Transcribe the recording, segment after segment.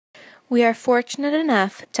We are fortunate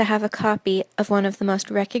enough to have a copy of one of the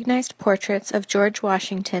most recognized portraits of George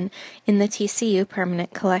Washington in the TCU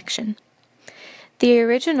Permanent Collection. The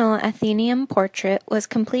original Athenaeum portrait was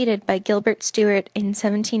completed by Gilbert Stuart in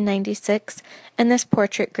 1796, and this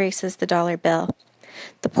portrait graces the dollar bill.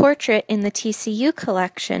 The portrait in the TCU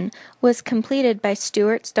collection was completed by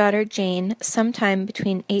Stuart's daughter Jane sometime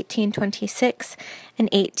between 1826 and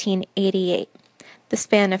 1888, the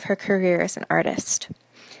span of her career as an artist.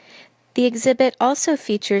 The exhibit also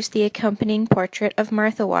features the accompanying portrait of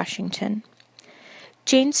Martha Washington.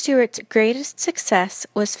 Jane Stuart's greatest success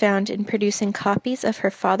was found in producing copies of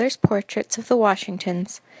her father's portraits of the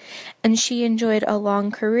Washingtons, and she enjoyed a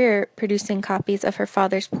long career producing copies of her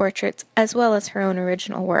father's portraits as well as her own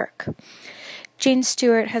original work. Jane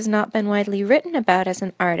Stuart has not been widely written about as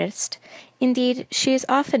an artist. Indeed, she is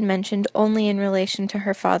often mentioned only in relation to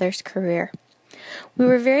her father's career. We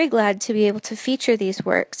were very glad to be able to feature these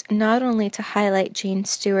works, not only to highlight Jane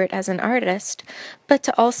Stuart as an artist, but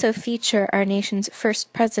to also feature our nation's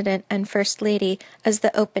first president and first lady as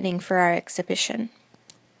the opening for our exhibition.